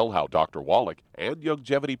people tell how Dr. Wallach and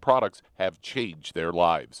Youngevity products have changed their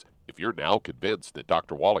lives. If you're now convinced that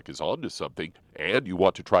Dr. Wallach is onto something and you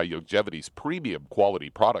want to try Youngevity's premium quality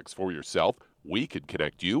products for yourself, we can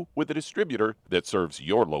connect you with a distributor that serves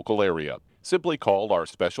your local area. Simply call our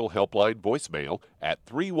special helpline voicemail at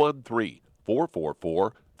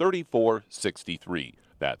 313-444-3463.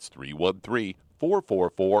 That's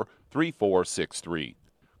 313-444-3463.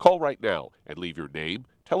 Call right now and leave your name,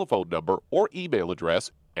 telephone number, or email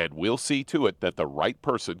address, and we'll see to it that the right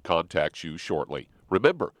person contacts you shortly.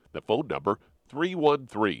 Remember, the phone number,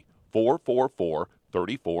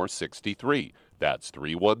 313-444-3463. That's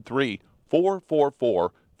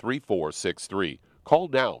 313-444-3463. Call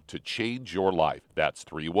now to change your life. That's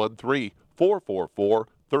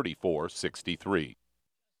 313-444-3463.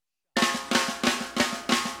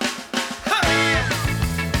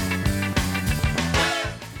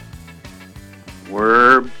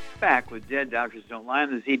 We're back with Dead Doctors Don't Lie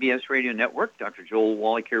on the ZBS Radio Network. Dr. Joel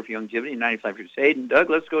Wallach here for Youngevity, 95 Crusade. And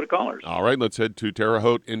Doug, let's go to callers. All right, let's head to Terre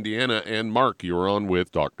Haute, Indiana. And Mark, you're on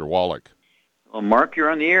with Dr. Wallach. Well, Mark,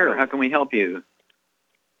 you're on the air. How can we help you?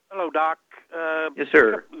 Hello, Doc. Yes,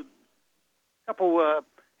 sir. A couple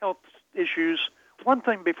health issues. One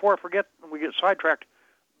thing before I forget, we get sidetracked.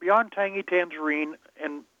 Beyond Tangy Tangerine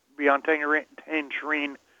and Beyond Tangerine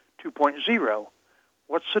 2.0,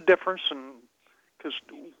 what's the difference? And because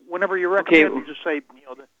whenever you recommend, you just say,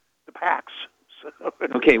 the packs. So,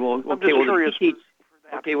 okay, well, I'm just curious. The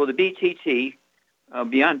BTT,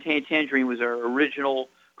 Beyond Tangy Tangerine, was our original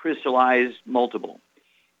crystallized multiple.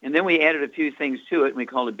 And then we added a few things to it, and we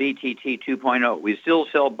called it BTT 2.0. We still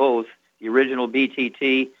sell both the original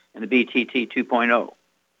BTT and the BTT 2.0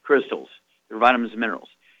 crystals. They're vitamins and minerals.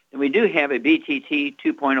 And we do have a BTT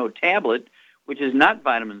 2.0 tablet, which is not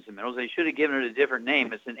vitamins and minerals. They should have given it a different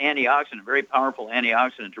name. It's an antioxidant, a very powerful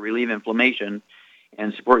antioxidant to relieve inflammation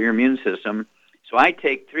and support your immune system. So I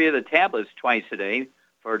take 3 of the tablets twice a day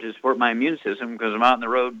to support my immune system because I'm out on the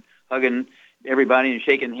road hugging everybody and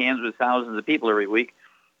shaking hands with thousands of people every week.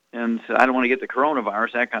 And so I don't want to get the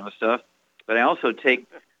coronavirus, that kind of stuff. But I also take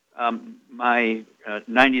my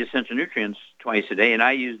 90 essential nutrients twice a day, and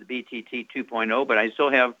I use the BTT 2.0, but I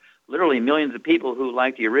still have literally millions of people who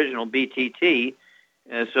like the original BTT,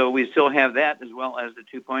 so we still have that as well as the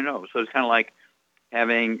 2.0. So it's kind of like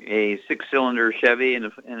having a 6-cylinder Chevy and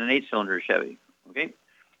an 8-cylinder Chevy, okay?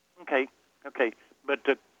 Okay. But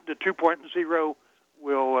the 2.0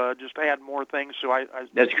 will just add more things, so I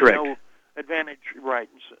That's correct. No advantage, right.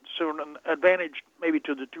 So an advantage maybe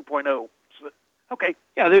to the 2.0. So, okay.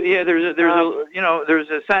 Yeah, there's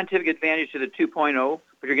a scientific advantage to the 2.0,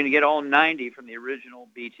 but you're going to get all 90 from the original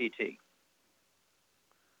BTT.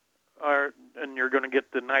 And you're going to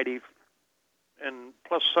get the 90 and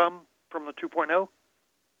plus some from the 2.0?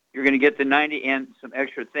 You're going to get the 90 and some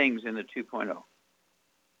extra things in the 2.0.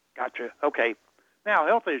 Gotcha. Okay. Now,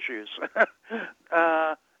 health issues.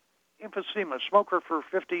 Emphysema, smoker for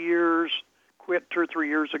 50 years, quit 2 or 3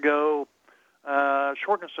 years ago,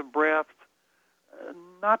 shortness of breath,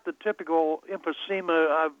 not the typical emphysema.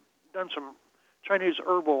 I've done some Chinese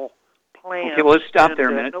herbal plants. Okay, well, let's stop there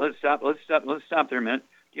a minute. Let's stop there a minute.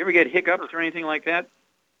 Do you ever get hiccups or anything like that?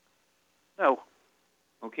 No.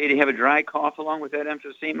 Okay, do you have a dry cough along with that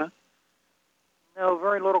emphysema? No,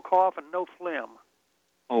 very little cough and no phlegm.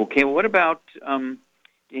 Okay, well, what about, do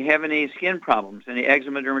Do you have any skin problems, any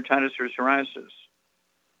eczema, dermatitis, or psoriasis?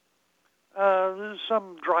 There's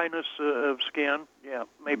some dryness of skin. Yeah,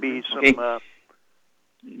 maybe some. Okay.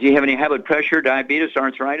 Do you have any high blood pressure, diabetes,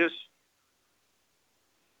 arthritis?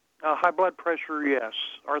 High blood pressure, yes.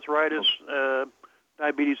 Arthritis,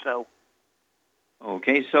 diabetes, no.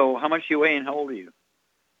 Okay, so how much do you weigh and how old are you?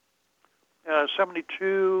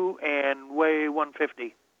 72 and weigh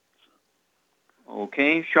 150.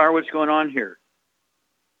 Okay, Char, what's going on here?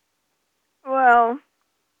 Well,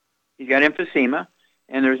 He's got emphysema,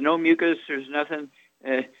 and there's no mucus, there's nothing.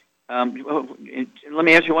 Let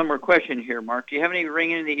me ask you one more question here, Mark. Do you have any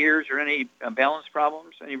ringing in the ears or any balance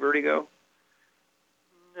problems, any vertigo?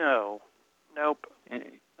 No. Nope.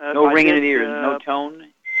 No ringing in the ears, no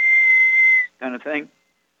tone kind of thing?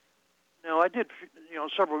 No, I did,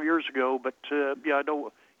 several years ago, but, I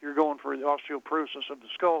know you're going for the osteoporosis of the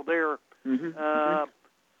skull there. High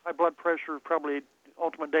blood pressure, probably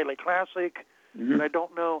Ultimate Daily Classic, but I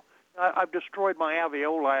don't know. I've destroyed my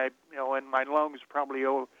alveoli, and my lungs probably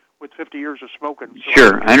with 50 years of smoking. So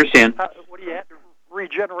Sure, I understand. What do you have to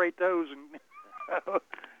regenerate those and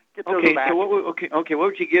get those Okay, back? so what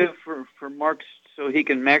would you give for Mark so he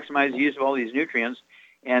can maximize the use of all these nutrients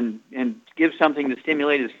and give something to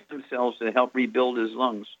stimulate his stem cells to help rebuild his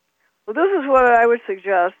lungs? Well, this is what I would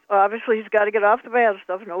suggest. Obviously, he's got to get off the bad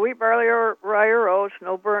stuff. No wheat, barley, or rye or oats,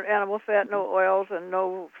 no burnt animal fat, no oils, and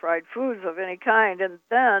no fried foods of any kind. And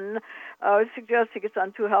then I would suggest he gets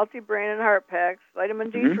on 2 healthy brain and heart packs,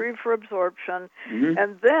 vitamin D3 for absorption.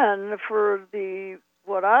 And then for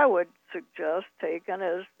what I would suggest taking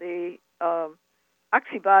is the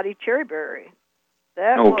Oxybody cherry berry.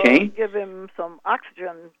 That will give him some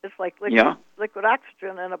oxygen. It's like liquid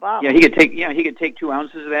oxygen in a bottle. Yeah, he could take 2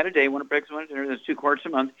 ounces of that a day, one at breakfast, one at dinner. That's 2 quarts a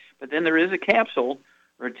month. But then there is a capsule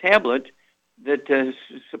or a tablet that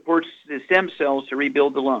supports the stem cells to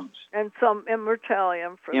rebuild the lungs. And some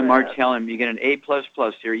immortalium for Immortalium. You get an A++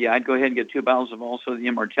 here. Yeah, I'd go ahead and get 2 bottles of also the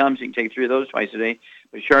immortalium, so you can take 3 of those twice a day.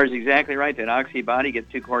 But Char's exactly right. That Oxybody, get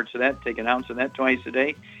 2 quarts of that, take an ounce of that twice a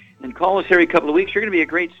day. And call us every couple of weeks. You're going to be a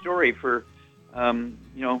great story for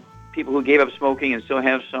people who gave up smoking and still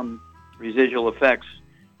have some residual effects.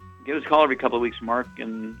 Give us a call every couple of weeks, Mark,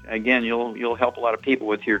 and again, you'll help a lot of people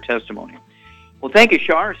with your testimony. Well, thank you,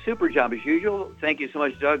 Char. Super job as usual. Thank you so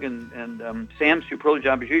much, Doug and Sam. Super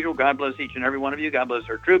job as usual. God bless each and every one of you. God bless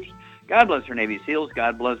our troops. God bless our Navy SEALs.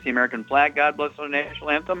 God bless the American flag. God bless our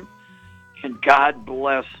national anthem. And God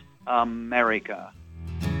bless America.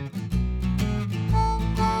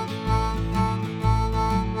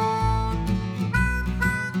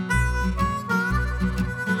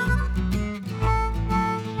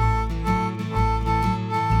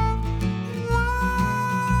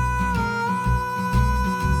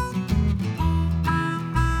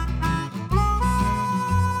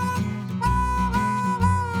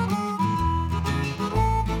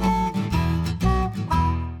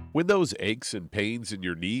 When those aches and pains in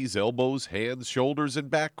your knees, elbows, hands, shoulders,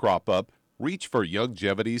 and back crop up, reach for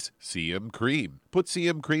Youngevity's CM Cream. Put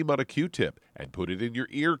CM Cream on a Q-tip and put it in your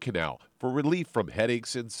ear canal for relief from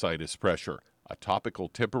headaches and sinus pressure. A topical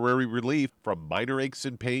temporary relief from minor aches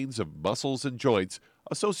and pains of muscles and joints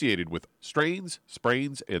associated with strains,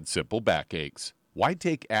 sprains, and simple backaches. Why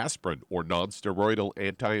take aspirin or non-steroidal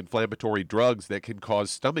anti-inflammatory drugs that can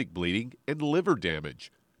cause stomach bleeding and liver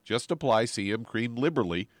damage? Just apply CM Cream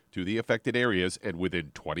liberally to the affected areas, and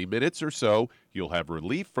within 20 minutes or so, you'll have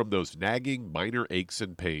relief from those nagging minor aches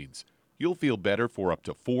and pains. You'll feel better for up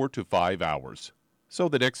to 4 to 5 hours. So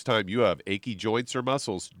the next time you have achy joints or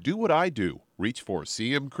muscles, do what I do. Reach for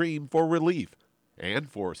CM Cream for relief. And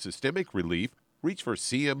for systemic relief, reach for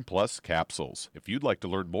CM Plus capsules. If you'd like to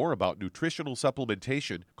learn more about nutritional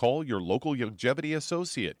supplementation, call your local Youngevity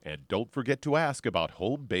associate. And don't forget to ask about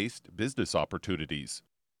home-based business opportunities.